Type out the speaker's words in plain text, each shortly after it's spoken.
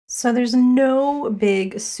So there's no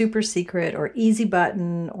big super secret or easy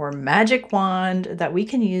button or magic wand that we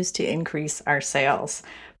can use to increase our sales.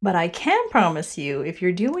 But I can promise you, if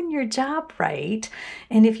you're doing your job right,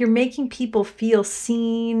 and if you're making people feel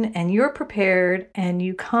seen and you're prepared and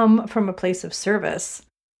you come from a place of service,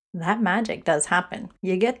 that magic does happen.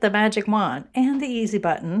 You get the magic wand and the easy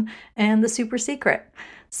button and the super secret.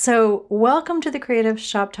 So, welcome to the Creative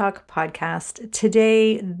Shop Talk podcast.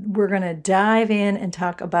 Today, we're going to dive in and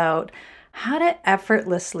talk about how to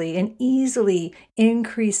effortlessly and easily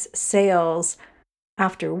increase sales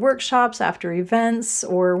after workshops, after events,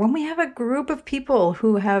 or when we have a group of people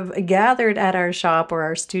who have gathered at our shop or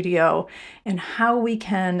our studio, and how we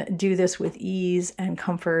can do this with ease and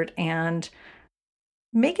comfort and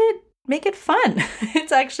make it fun.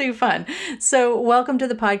 It's actually fun. So, welcome to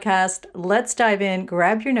the podcast. Let's dive in.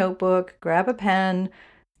 Grab your notebook, grab a pen,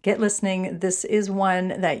 get listening. This is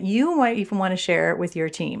one that you might even want to share with your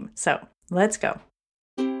team. So, let's go.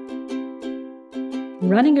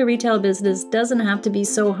 Running a retail business doesn't have to be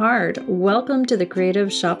so hard. Welcome to the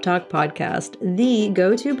Creative Shop Talk podcast, the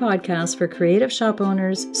go-to podcast for creative shop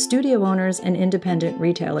owners, studio owners, and independent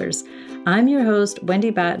retailers. I'm your host, Wendy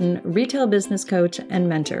Batten, retail business coach and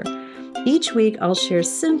mentor. Each week, I'll share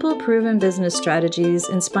simple, proven business strategies,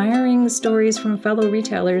 inspiring stories from fellow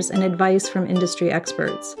retailers, and advice from industry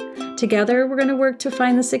experts. Together, we're going to work to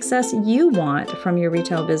find the success you want from your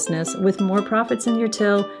retail business with more profits in your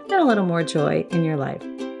till and a little more joy in your life.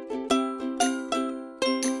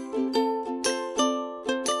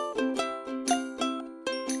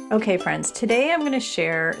 Okay, friends, today I'm going to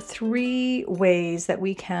share 3 ways that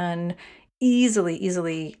we can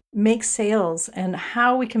easily make sales and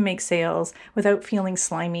how we can make sales without feeling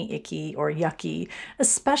slimy, icky, or yucky,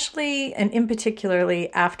 especially and in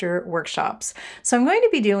particularly after workshops. So I'm going to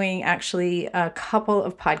be doing actually a couple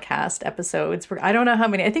of podcast episodes. I don't know how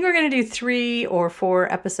many. I think we're going to do 3 or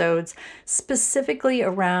 4 episodes specifically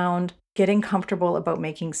around getting comfortable about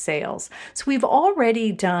making sales. So we've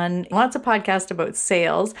already done lots of podcasts about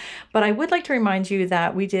sales, but I would like to remind you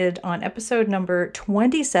that we did on episode number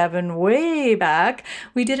 27, way back,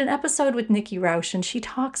 we did an episode with Nikki Rausch, and she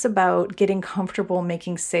talks about getting comfortable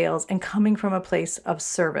making sales and coming from a place of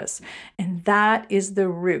service. And that is the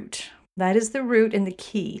root. That is the root and the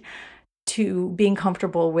key to being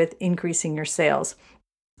comfortable with increasing your sales.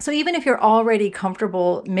 So even if you're already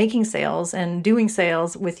comfortable making sales and doing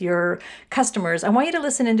sales with your customers, I want you to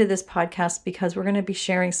listen into this podcast because we're going to be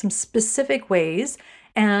sharing some specific ways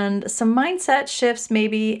and some mindset shifts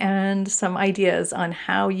maybe and some ideas on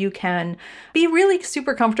how you can be really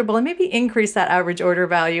super comfortable and maybe increase that average order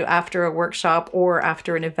value after a workshop or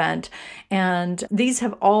after an event. And these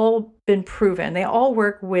have all been proven. They all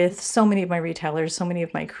work with so many of my retailers, so many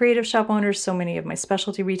of my creative shop owners, so many of my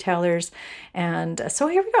specialty retailers. And so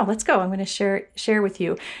here we go. Let's go. I'm going to share with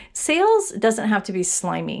you. Sales doesn't have to be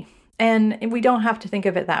slimy. And we don't have to think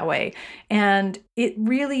of it that way. And it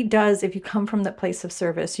really does, if you come from that place of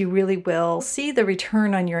service, you really will see the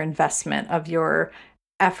return on your investment of your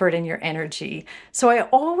effort and your energy. So I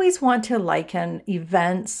always want to liken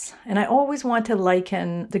events, and I always want to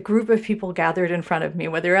liken the group of people gathered in front of me,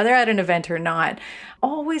 whether they're at an event or not.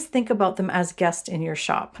 Always think about them as guests in your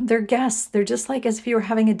shop. They're guests. They're just like as if you were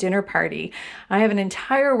having a dinner party. I have an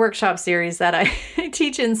entire workshop series that I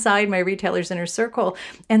teach inside my Retailers Inner Circle.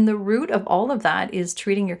 And the root of all of that is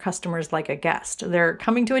treating your customers like a guest. They're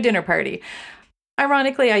coming to a dinner party.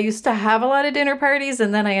 Ironically, I used to have a lot of dinner parties,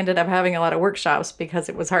 and then I ended up having a lot of workshops because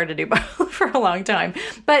it was hard to do both for a long time.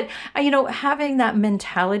 But, having that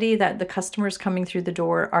mentality that the customers coming through the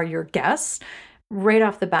door are your guests right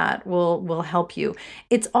off the bat will help you.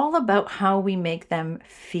 It's all about how we make them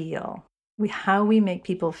feel, how we make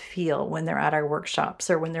people feel when they're at our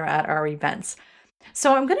workshops or when they're at our events.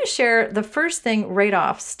 So I'm going to share the first thing right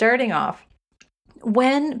off, starting off.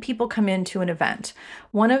 When people come into an event,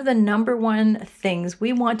 one of the number one things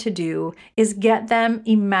we want to do is get them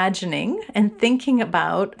imagining and thinking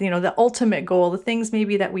about, the ultimate goal, the things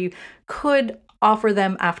maybe that we could offer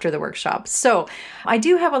them after the workshop. So I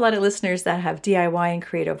do have a lot of listeners that have DIY and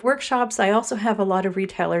creative workshops. I also have a lot of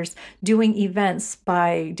retailers doing events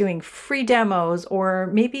by doing free demos or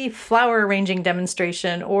maybe flower arranging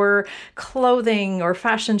demonstration or clothing or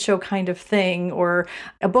fashion show kind of thing or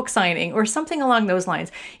a book signing or something along those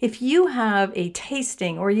lines. If you have a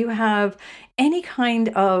tasting or you have any kind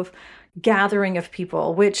of gathering of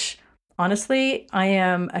people, which honestly I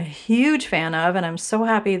am a huge fan of, and I'm so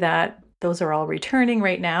happy that Those are all returning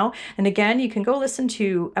right now. And again, you can go listen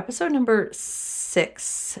to episode number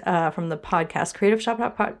 6 from the podcast, Creative Shop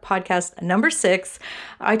podcast number 6.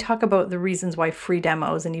 I talk about the reasons why free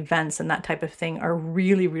demos and events and that type of thing are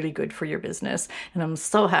really, really good for your business. And I'm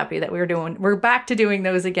so happy that we're back to doing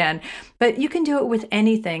those again. But you can do it with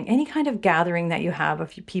anything, any kind of gathering that you have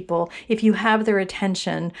of people. If you have their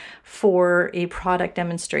attention for a product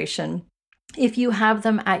demonstration, if you have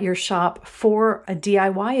them at your shop for a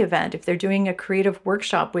DIY event, if they're doing a creative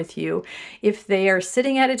workshop with you, if they are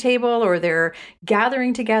sitting at a table or they're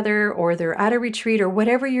gathering together or they're at a retreat or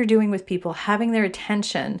whatever you're doing with people, having their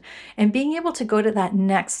attention and being able to go to that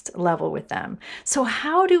next level with them. So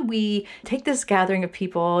how do we take this gathering of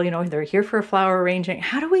people, they're here for a flower arranging,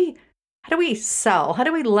 how do we sell? How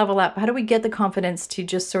do we level up? How do we get the confidence to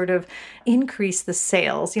just sort of increase the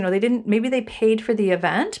sales? Maybe they paid for the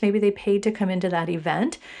event. Maybe they paid to come into that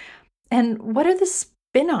event. And what are the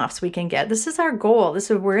spin-offs we can get? This is our goal.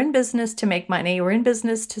 We're in business to make money. We're in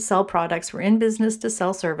business to sell products. We're in business to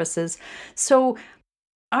sell services. So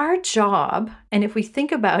our job, and if we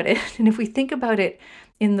think about it,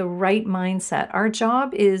 in the right mindset, our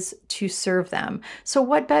job is to serve them. So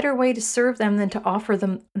what better way to serve them than to offer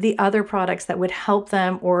them the other products that would help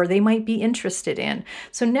them or they might be interested in?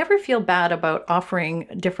 So never feel bad about offering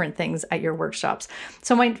different things at your workshops.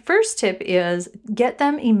 So my first tip is get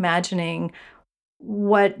them imagining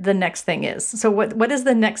what the next thing is. So what is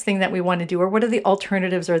the next thing that we want to do, or what are the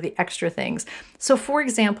alternatives or the extra things? So for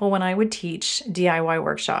example, when I would teach DIY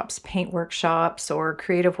workshops, paint workshops, or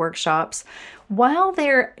creative workshops, while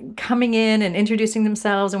they're coming in and introducing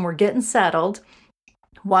themselves and we're getting settled,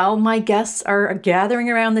 while my guests are gathering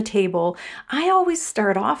around the table, I always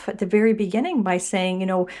start off at the very beginning by saying,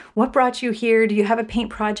 what brought you here? Do you have a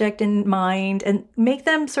paint project in mind? And make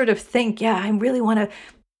them sort of think, yeah, I really want to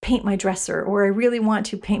paint my dresser, or I really want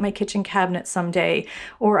to paint my kitchen cabinet someday,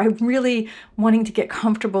 or I'm really wanting to get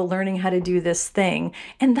comfortable learning how to do this thing.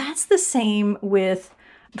 And that's the same with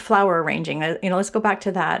flower arranging. Let's go back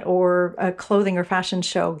to that, or a clothing or fashion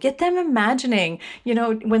show. Get them imagining,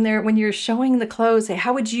 when you're showing the clothes, say,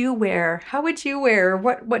 how would you wear? What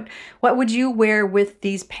would you wear with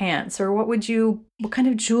these pants? Or what kind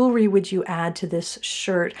of jewelry would you add to this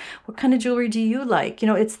shirt? What kind of jewelry do you like?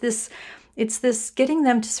 It's this getting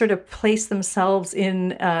them to sort of place themselves in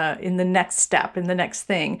the next step, in the next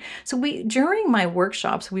thing. So during my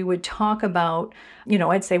workshops, we would talk about,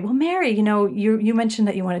 I'd say, well, Mary, you mentioned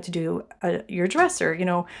that you wanted to do your dresser,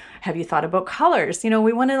 have you thought about colors?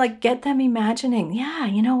 We want to get them imagining, yeah,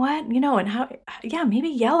 you know what, and how, yeah, maybe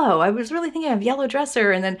yellow. I was really thinking of yellow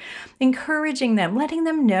dresser, and then encouraging them, letting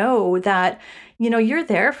them know that, you're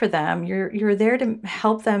there for them. You're there to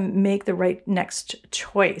help them make the right next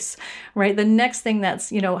choice, right? The next thing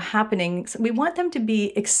that's, happening. So we want them to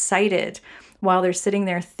be excited while they're sitting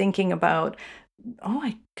there thinking about, oh,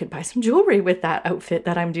 I could buy some jewelry with that outfit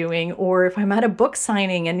that I'm doing. Or if I'm at a book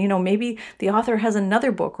signing and, maybe the author has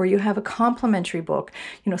another book, or you have a complimentary book,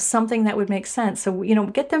 something that would make sense. So,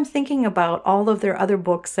 get them thinking about all of their other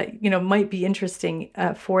books that, might be interesting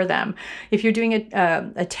for them. If you're doing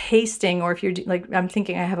a tasting, or if you're I'm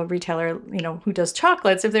thinking I have a retailer, who does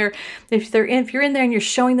chocolates. If you're in there and you're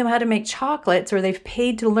showing them how to make chocolates, or they've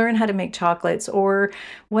paid to learn how to make chocolates, or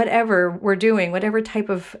whatever we're doing, whatever type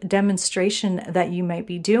of demonstration that you might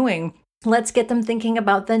be doing, let's get them thinking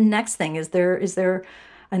about the next thing. Is there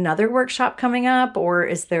another workshop coming up, or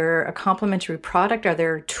is there a complimentary product? Are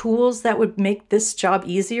there tools that would make this job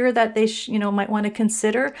easier that they might want to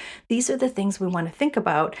consider? These are the things we want to think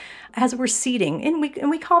about as we're seeding, and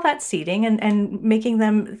we call that seeding, and making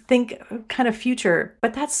them think kind of future.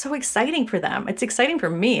 But that's so exciting for them. It's exciting for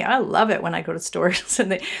me. I love it when I go to stores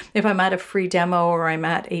and if I'm at a free demo or I'm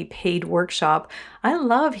at a paid workshop, I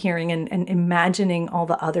love hearing and imagining all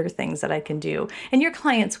the other things that I can do, and your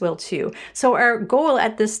clients will too. So our goal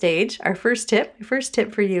at this stage, our first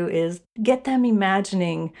tip for you is get them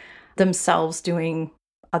imagining themselves doing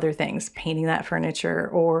other things, painting that furniture,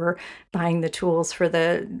 or buying the tools for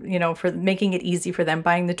for making it easy for them,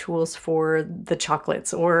 buying the tools for the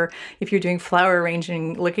chocolates, or if you're doing flower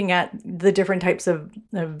arranging, looking at the different types of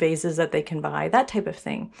vases that they can buy, that type of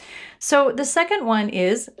thing. So the second one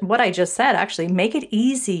is what I just said, actually, make it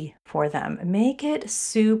easy for them. Make it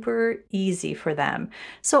super easy for them.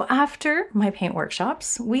 So after my paint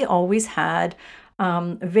workshops, we always had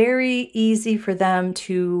very easy for them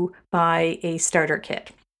to buy a starter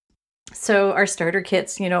kit. So our starter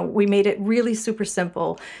kits, we made it really super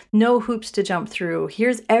simple. No hoops to jump through.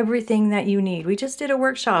 Here's everything that you need. We just did a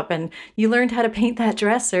workshop and you learned how to paint that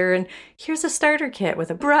dresser, and here's a starter kit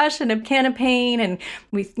with a brush and a can of paint. And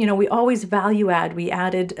we always value add. We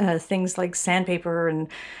added things like sandpaper and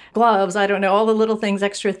gloves. I don't know, all the little things,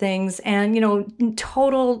 extra things, and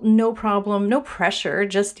total no problem, no pressure.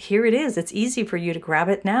 Just here it is. It's easy for you to grab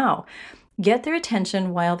it now. Get their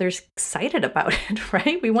attention while they're excited about it,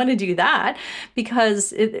 right? We want to do that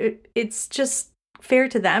because it's just fair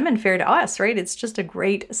to them and fair to us, right? It's just a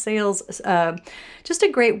great sales, just a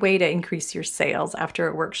great way to increase your sales after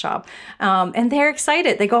a workshop. And they're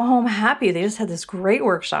excited. They go home happy. They just had this great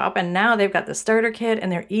workshop and now they've got the starter kit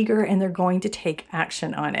and they're eager and they're going to take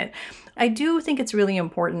action on it. I do think it's really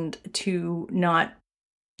important to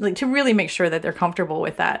to really make sure that they're comfortable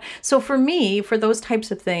with that. So for me, for those types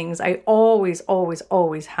of things, I always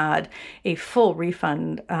had a full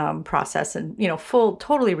refund process and,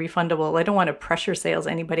 totally refundable. I don't want to pressure sales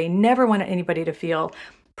anybody, never want anybody to feel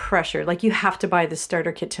pressured. Like you have to buy the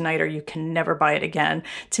starter kit tonight or you can never buy it again.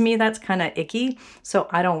 To me, that's kind of icky. So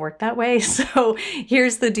I don't work that way. So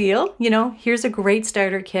here's the deal, here's a great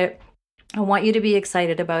starter kit. I want you to be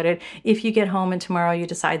excited about it. If you get home and tomorrow you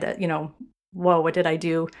decide that, whoa, what did I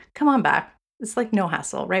do? Come on back. It's like no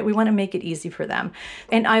hassle, right? We want to make it easy for them.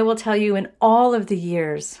 And I will tell you, in all of the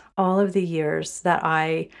years that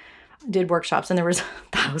I did workshops, and there was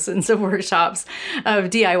thousands of workshops, of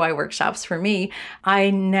DIY workshops for me, I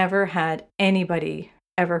never had anybody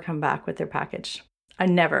ever come back with their package.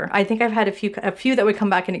 I think I've had a few that would come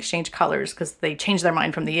back and exchange colors because they changed their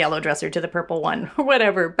mind from the yellow dresser to the purple one or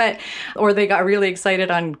whatever. Or they got really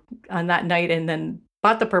excited on that night and then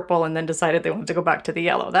bought the purple and then decided they wanted to go back to the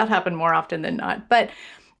yellow. That happened more often than not. But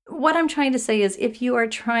what I'm trying to say is if you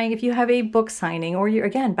have a book signing or you're,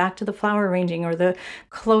 again, back to the flower arranging or the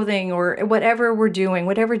clothing or whatever we're doing,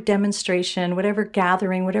 whatever demonstration, whatever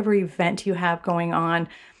gathering, whatever event you have going on,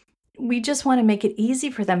 we just want to make it easy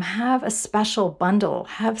for them. Have a special bundle,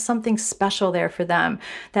 have something special there for them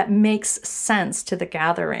that makes sense to the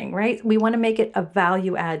gathering, right? We want to make it a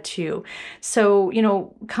value add too. So,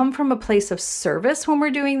 come from a place of service when we're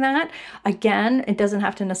doing that. Again, it doesn't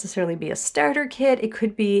have to necessarily be a starter kit. It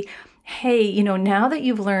could be, hey, now that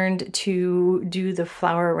you've learned to do the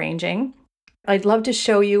flower arranging, I'd love to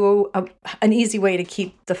show you an easy way to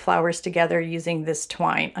keep the flowers together using this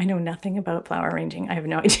twine. I know nothing about flower arranging. I have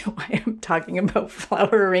no idea why I'm talking about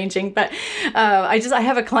flower arranging, but I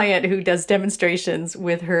have a client who does demonstrations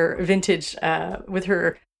with her vintage, with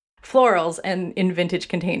her florals and in vintage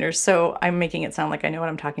containers. So I'm making it sound like I know what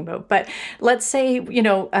I'm talking about. But let's say,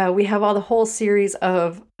 we have the whole series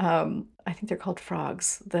of, I think they're called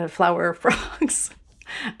frogs, the flower frogs.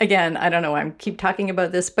 Again, I don't know why I keep talking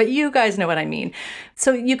about this, but you guys know what I mean.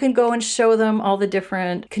 So you can go and show them all the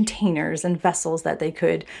different containers and vessels that they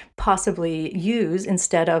could possibly use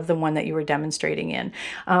instead of the one that you were demonstrating in.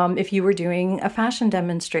 If you were doing a fashion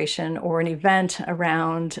demonstration or an event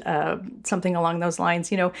around something along those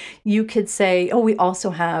lines, you could say, oh, we also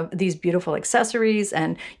have these beautiful accessories,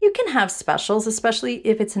 and you can have specials, especially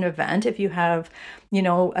if it's an event. If you have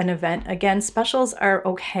an event, again, specials are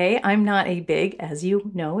okay. I'm not as you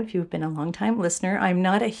know, if you've been a long time listener, I'm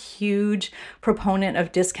not a huge proponent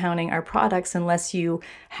of discounting our products unless you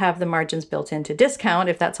have the margins built into discount,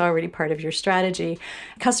 if that's already part of your strategy.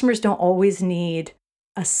 Customers don't always need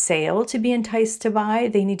a sale to be enticed to buy.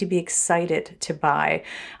 They need to be excited to buy.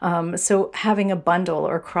 So having a bundle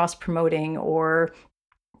or cross-promoting or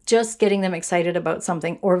just getting them excited about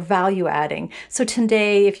something or value adding. So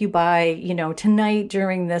today, if you buy, tonight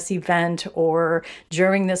during this event or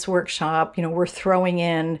during this workshop, we're throwing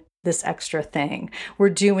in this extra thing. We're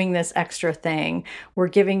doing this extra thing. We're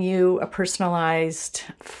giving you a personalized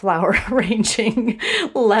flower arranging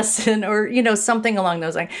lesson or, something along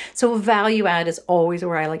those lines. So value add is always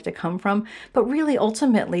where I like to come from. But really,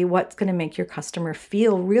 ultimately, what's going to make your customer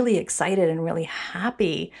feel really excited and really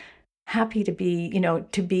happy to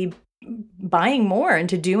be buying more and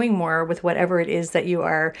to doing more with whatever it is that you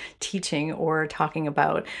are teaching or talking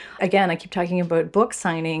about. Again, I keep talking about book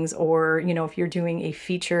signings or, if you're doing a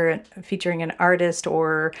feature featuring an artist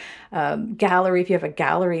or gallery, if you have a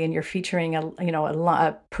gallery and you're featuring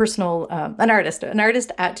a personal, an artist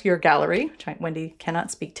at your gallery, which Wendy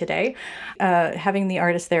cannot speak today, having the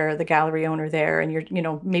artist there, the gallery owner there,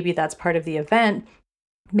 and maybe that's part of the event.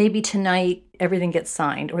 Maybe tonight everything gets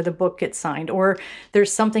signed or the book gets signed or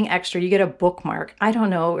there's something extra. You get a bookmark, I don't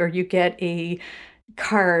know, or you get a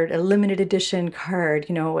card, a limited edition card,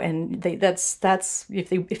 and that's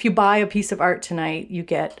if you buy a piece of art tonight, you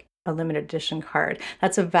get a limited edition card.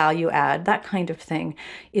 That's a value add. That kind of thing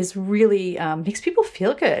is really makes people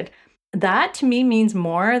feel good. That to me means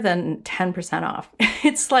more than 10% off.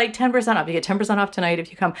 It's like 10% off. You get 10% off tonight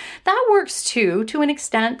if you come. That works too, to an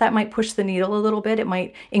extent. That might push the needle a little bit. It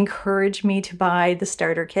might encourage me to buy the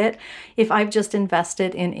starter kit. If I've just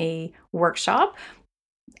invested in a workshop,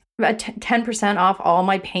 10% off all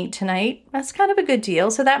my paint tonight, that's kind of a good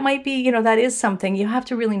deal. So that might be, that is something. You have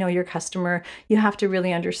to really know your customer. You have to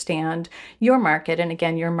really understand your market. And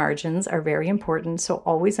again, your margins are very important. So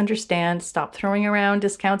always understand, stop throwing around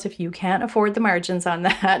discounts if you can't afford the margins on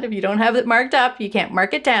that. If you don't have it marked up, you can't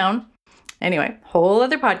mark it down. Anyway, whole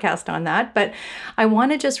other podcast on that. But I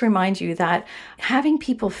want to just remind you that having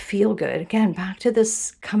people feel good, again, back to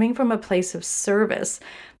this coming from a place of service,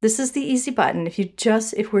 this is the easy button.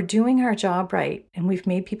 If we're doing our job right and we've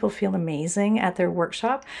made people feel amazing at their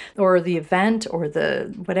workshop or the event or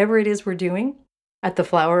the whatever it is we're doing at the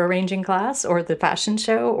flower arranging class or the fashion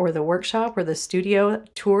show or the workshop or the studio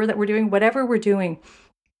tour that we're doing, whatever we're doing,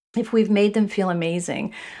 if we've made them feel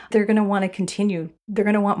amazing, they're going to want to continue. They're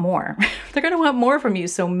going to want more. They're going to want more from you.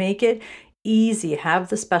 So make it easy. Have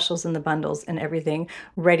the specials and the bundles and everything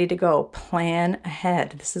ready to go. Plan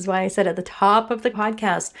ahead. This is why I said at the top of the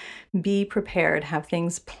podcast, be prepared, have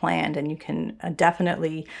things planned, and you can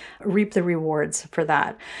definitely reap the rewards for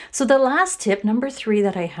that. So the last tip, number 3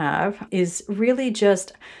 that I have, is really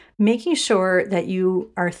just making sure that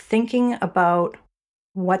you are thinking about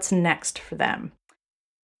what's next for them.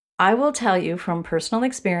 I will tell you from personal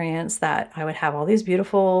experience that I would have all these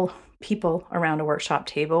beautiful people around a workshop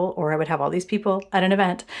table, or I would have all these people at an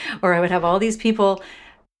event, or I would have all these people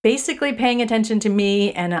basically paying attention to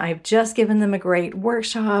me, and I've just given them a great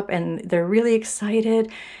workshop and they're really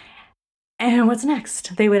excited. And what's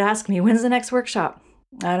next? They would ask me, when's the next workshop?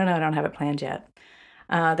 I don't know. I don't have it planned yet.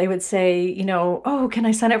 They would say, oh, can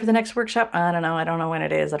I sign up for the next workshop? I don't know. I don't know when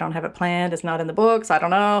it is. I don't have it planned. It's not in the books. I don't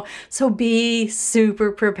know. So be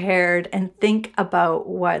super prepared and think about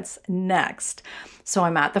what's next. So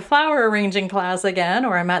I'm at the flower arranging class again,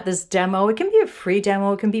 or I'm at this demo. It can be a free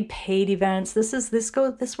demo. It can be paid events.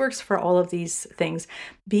 This works for all of these things.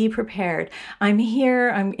 Be prepared. I'm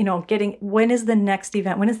here. I'm, when is the next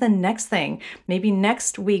event? When is the next thing? Maybe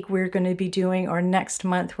next week we're going to be doing, or next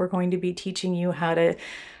month we're going to be teaching you how to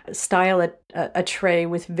style a tray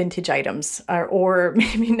with vintage items, or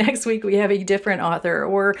maybe next week we have a different author.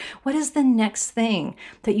 Or what is the next thing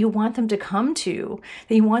that you want them to come to,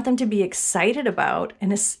 that you want them to be excited about?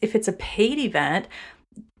 And if it's a paid event,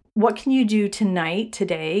 what can you do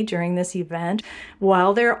today, during this event,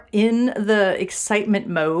 while they're in the excitement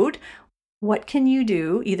mode? What can you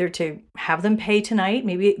do either to have them pay tonight?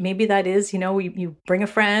 Maybe that is, you bring a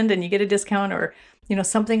friend and you get a discount, or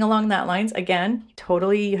something along that lines. Again,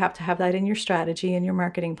 totally, you have to have that in your strategy and your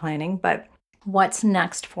marketing planning. But what's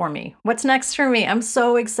next for me? What's next for me? I'm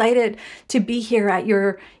so excited to be here at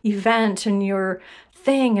your event and your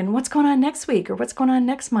thing, and what's going on next week or what's going on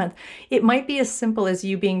next month. It might be as simple as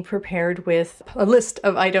you being prepared with a list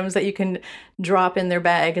of items that you can drop in their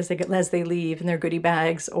bag as they leave in their goodie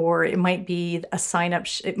bags, or it might be a sign up.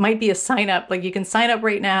 Like you can sign up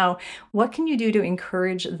right now. What can you do to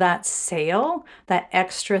encourage that sale, that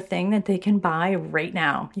extra thing that they can buy right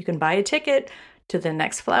now? You can buy a ticket to the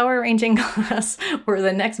next flower arranging class, or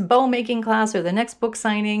the next bow making class, or the next book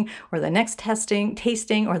signing, or the next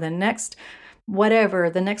tasting, or the next whatever,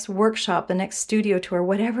 the next workshop, the next studio tour,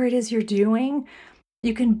 whatever it is you're doing,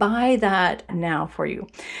 you can buy that now for you.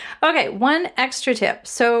 Okay, one extra tip.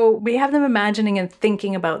 So we have them imagining and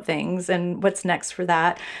thinking about things and what's next for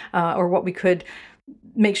that, or what we could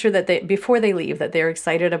make sure that before they leave, that they're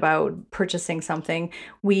excited about purchasing something.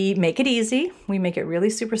 We make it easy. We make it really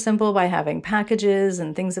super simple by having packages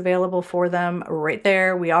and things available for them right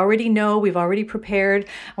there. We already know, we've already prepared.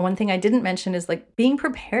 And one thing I didn't mention is like being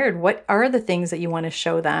prepared. What are the things that you want to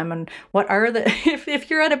show them? And what are if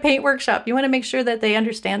you're at a paint workshop, you want to make sure that they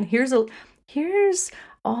understand, here's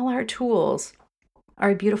all our tools,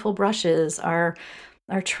 our beautiful brushes, our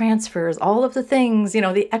transfers, all of the things,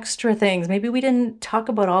 the extra things. Maybe we didn't talk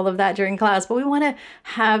about all of that during class, but we want to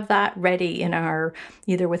have that ready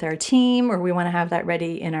either with our team, or we want to have that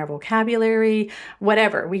ready in our vocabulary,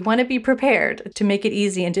 whatever. We want to be prepared to make it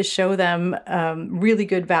easy and to show them really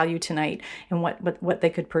good value tonight and what they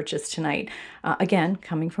could purchase tonight. Again,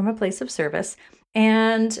 coming from a place of service.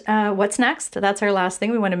 And what's next? That's our last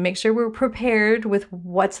thing. We want to make sure we're prepared with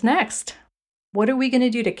what's next. What are we going to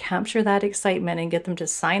do to capture that excitement and get them to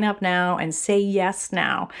sign up now and say yes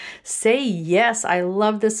now? Say yes, I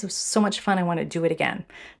love this. It was so much fun. I want to do it again.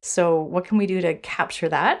 So what can we do to capture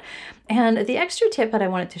that? And the extra tip that I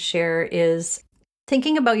wanted to share is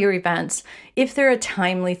thinking about your events, if they're a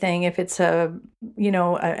timely thing, if it's an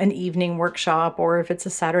evening workshop, or if it's a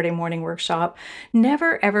Saturday morning workshop,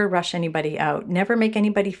 never ever rush anybody out. Never make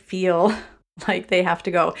anybody feel like they have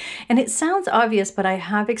to go. And it sounds obvious, but I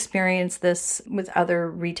have experienced this with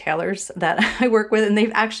other retailers that I work with, and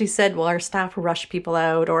they've actually said, well, our staff rush people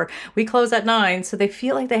out, or we close at 9, so they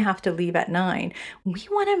feel like they have to leave at 9. We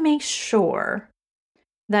want to make sure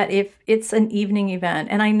that if it's an evening event,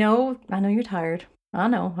 and I know you're tired. I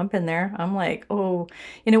know, I've been there. I'm like, oh,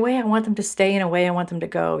 in a way I want them to stay, in a way I want them to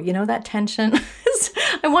go. You know that tension?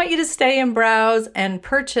 I want you to stay and browse and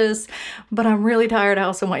purchase, but I'm really tired. I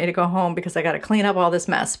also want you to go home because I got to clean up all this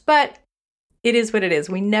mess. But it is what it is.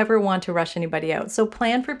 We never want to rush anybody out. So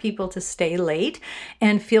plan for people to stay late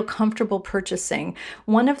and feel comfortable purchasing.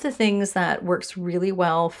 One of the things that works really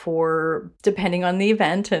well for, depending on the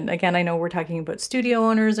event, and again, I know we're talking about studio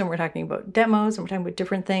owners and we're talking about demos and we're talking about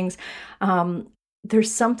different things.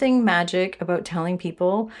 There's something magic about telling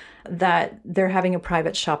people that they're having a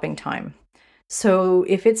private shopping time. So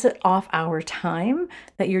if it's an off-hour time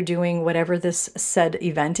that you're doing whatever this said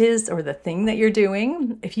event is, or the thing that you're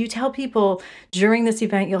doing, if you tell people during this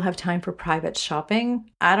event you'll have time for private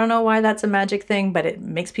shopping, I don't know why that's a magic thing, but it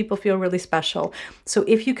makes people feel really special. So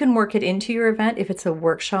if you can work it into your event, if it's a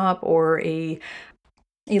workshop or a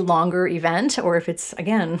longer event, or if it's,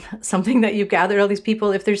 again, something that you've gathered all these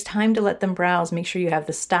people, if there's time to let them browse, make sure you have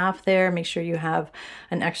the staff there, make sure you have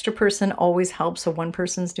an extra person, always helps. So one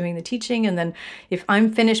person's doing the teaching, and then if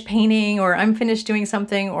I'm finished painting or I'm finished doing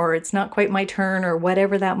something, or it's not quite my turn or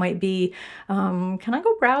whatever that might be, can I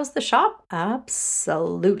go browse the shop?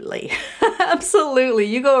 Absolutely. Absolutely.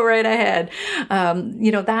 You go right ahead.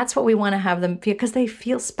 That's what we want to have them feel, because they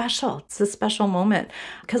feel special. It's a special moment.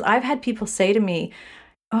 Because I've had people say to me,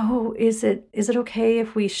 oh, is it okay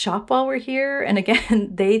if we shop while we're here? And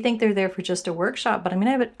again, they think they're there for just a workshop, but I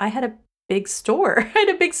mean, I had a big store. I had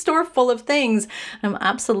a big store full of things.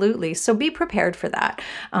 Absolutely. So be prepared for that.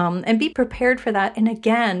 And be prepared for that. And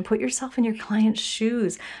again, put yourself in your client's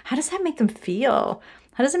shoes. How does that make them feel?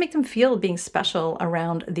 How does it make them feel being special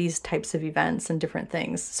around these types of events and different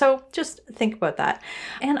things? So just think about that.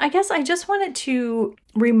 And I guess I just wanted to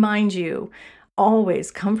remind you,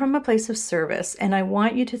 always come from a place of service. And I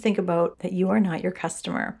want you to think about that you are not your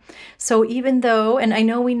customer. So even though, and I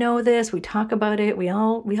know we know this, we talk about it, we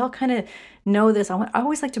all kind of know this. I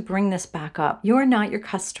always like to bring this back up. You're not your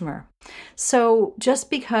customer. So just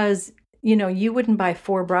because, you wouldn't buy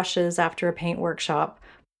 4 brushes after a paint workshop,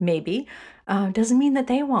 maybe, doesn't mean that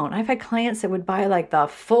they won't. I've had clients that would buy like the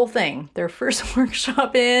full thing, their first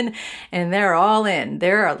workshop in, and they're all in.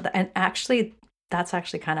 That's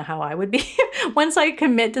actually kind of how I would be. Once I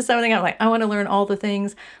commit to something, I'm like, I want to learn all the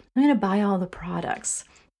things. I'm going to buy all the products.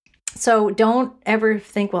 So don't ever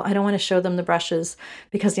think, well, I don't want to show them the brushes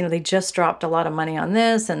because, they just dropped a lot of money on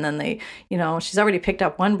this. And then she's already picked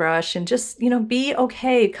up one brush, and just, be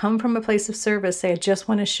okay. Come from a place of service. Say, I just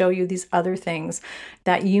want to show you these other things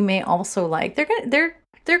that you may also like.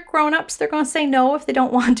 They're grown-ups. They're going to say no if they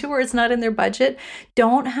don't want to, or it's not in their budget.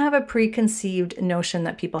 Don't have a preconceived notion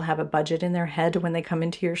that people have a budget in their head when they come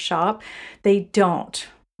into your shop. They don't.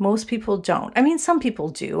 Most people don't. I mean, some people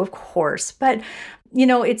do, of course, but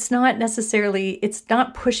it's not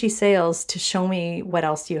pushy sales to show me what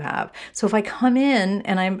else you have. So if I come in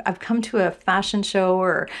and I've come to a fashion show,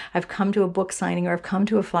 or I've come to a book signing, or I've come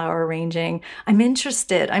to a flower arranging, I'm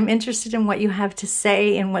interested in what you have to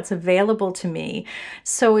say and what's available to me.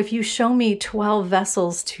 So if you show me 12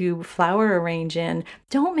 vessels to flower arrange in,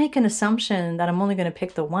 don't make an assumption that I'm only going to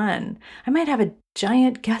pick the one. I might have a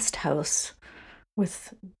giant guest house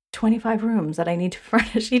with 25 rooms that I need to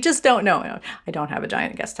furnish. You just don't know. I don't have a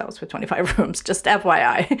giant guest house with 25 rooms, just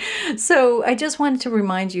FYI. So I just wanted to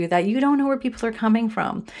remind you that you don't know where people are coming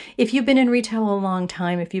from. If you've been in retail a long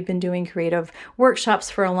time, if you've been doing creative workshops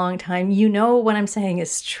for a long time, you know what I'm saying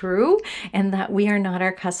is true, and that we are not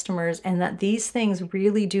our customers, and that these things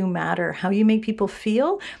really do matter. How you make people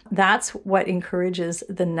feel, that's what encourages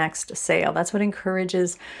the next sale. That's what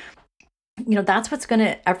encourages that's what's going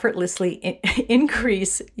to effortlessly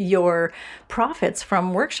increase your profits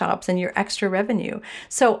from workshops and your extra revenue.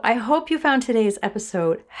 So I hope you found today's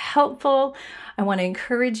episode helpful. I want to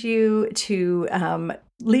encourage you to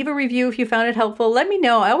leave a review if you found it helpful. Let me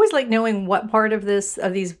know. I always like knowing what part of these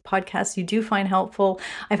podcasts you do find helpful.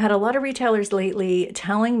 I've had a lot of retailers lately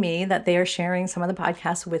telling me that they are sharing some of the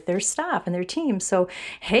podcasts with their staff and their team. So,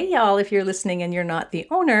 hey, y'all, if you're listening and you're not the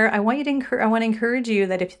owner, I want to encourage you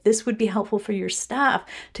that if this would be helpful for your staff,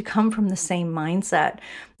 to come from the same mindset.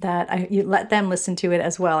 that you let them listen to it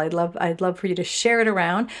as well. I'd love for you to share it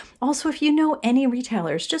around. Also, if you know any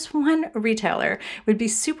retailers, just one retailer, would be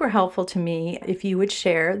super helpful to me if you would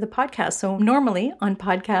share the podcast. So normally on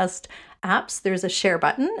podcast apps, there's a share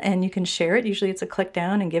button and you can share it. Usually it's a click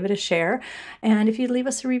down and give it a share. And if you'd leave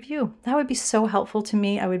us a review, that would be so helpful to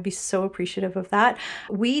me. I would be so appreciative of that.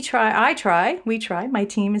 We try, my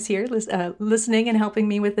team is here listening and helping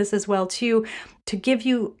me with this as well too, to give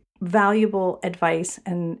you valuable advice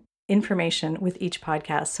and information with each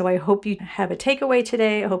podcast. So I hope you have a takeaway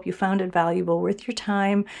today. I hope you found it valuable, worth your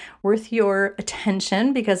time, worth your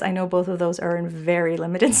attention, because I know both of those are in very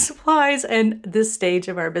limited supplies and this stage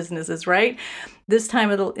of our businesses, right?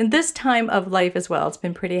 In this time of life as well. It's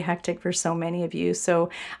been pretty hectic for so many of you. So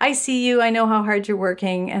I see you. I know how hard you're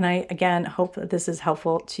working. And I, again, hope that this is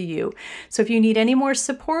helpful to you. So if you need any more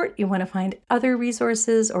support, you want to find other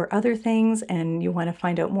resources or other things, and you want to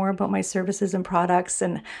find out more about my services and products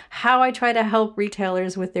and how I try to help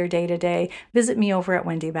retailers with their day-to-day, visit me over at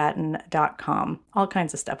wendybatten.com. All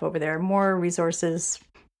kinds of stuff over there. More resources,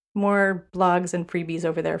 more blogs and freebies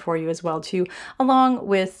over there for you as well too, along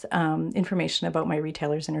with information about my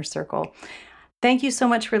Retailers Inner Circle. Thank you so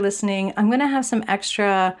much for listening. I'm going to have some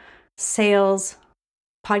extra sales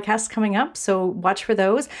podcasts coming up, so watch for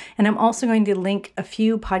those. And I'm also going to link a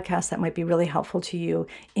few podcasts that might be really helpful to you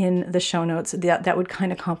in the show notes that would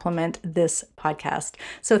kind of complement this podcast.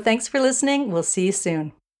 So thanks for listening. We'll see you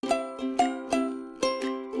soon.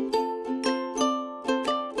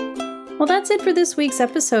 Well, that's it for this week's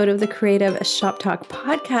episode of the Creative Shop Talk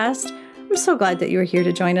podcast. I'm so glad that you're here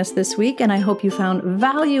to join us this week, and I hope you found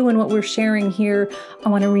value in what we're sharing here. I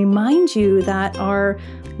want to remind you that our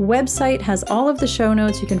website has all of the show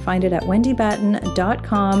notes. You can find it at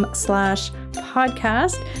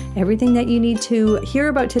wendybatten.com/podcast. Everything that you need to hear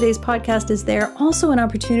about today's podcast is there. Also an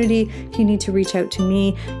opportunity if you need to reach out to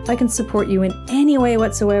me. If I can support you in any way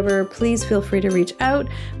whatsoever, please feel free to reach out.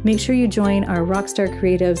 Make sure you join our Rockstar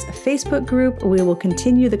Creatives Facebook group. We will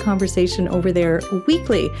continue the conversation over there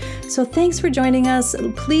weekly. So thanks for joining us.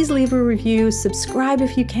 Please leave a review, subscribe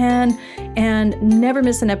if you can, and never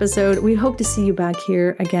miss an episode. We hope to see you back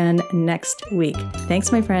here again next week.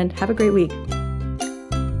 Thanks, my friend. Have a great week.